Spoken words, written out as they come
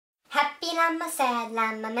Happy llama, sad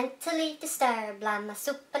llama, mentally disturbed llama,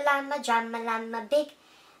 super llama, drama llama, big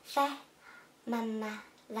fat mama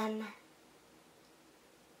llama.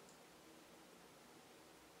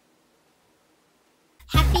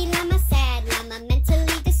 Happy llama, sad llama,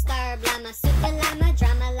 mentally disturbed llama, super llama,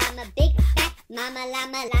 drama llama, big fat mama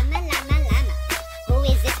llama, llama, llama, llama. Who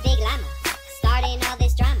is this big llama starting all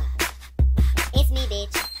this drama? It's me,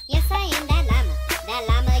 bitch. Yes, I am that llama. That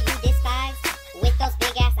llama you despise with those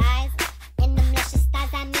big ass eyes and them luscious thighs.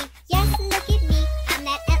 I mean, yes, look at me. I'm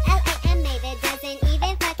that LLAMA that doesn't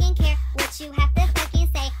even fucking care what you have to fucking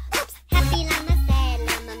say. Oops. Happy llama, sad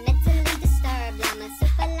llama, mentally disturbed llama,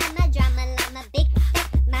 super llama, drama llama, big fat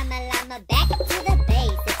mama llama. Back to the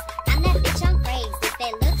basics. I'm that bitch on Craigslist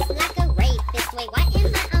that looks like a rapist. Wait, why am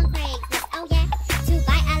I on Craigslist? Oh yeah, to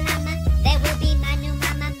buy a llama that will be my new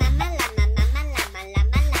mama, mama llama, mama llama,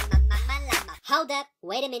 llama, llama, mama llama. Hold up,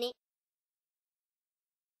 wait a minute.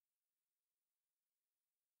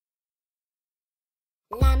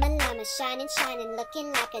 Llama, llama, shining, shining,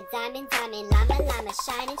 looking like a diamond, diamond. Llama, llama,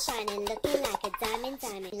 shining, shining, looking like a diamond,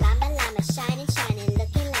 diamond. Llama, llama, shining, shining,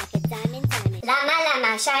 looking like a diamond, diamond. Llama,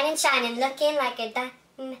 llama, shining, shining, looking like a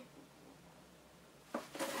diamond.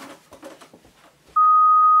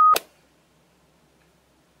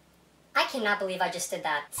 I cannot believe I just did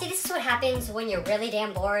that. See, this is what happens when you're really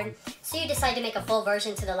damn bored. So you decide to make a full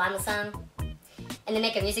version to the llama song, and then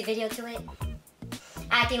make a music video to it,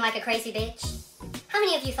 acting like a crazy bitch. How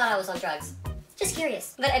many of you thought I was on drugs? Just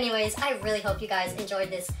curious. But anyways, I really hope you guys enjoyed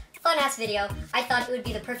this fun-ass video. I thought it would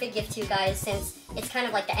be the perfect gift to you guys since it's kind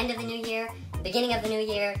of like the end of the new year, beginning of the new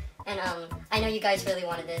year, and I know you guys really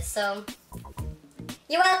wanted this, so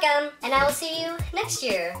you're welcome, and I will see you next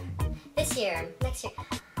year. This year, next year.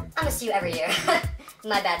 I'm gonna see you every year.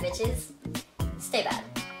 My bad, bitches. Stay bad.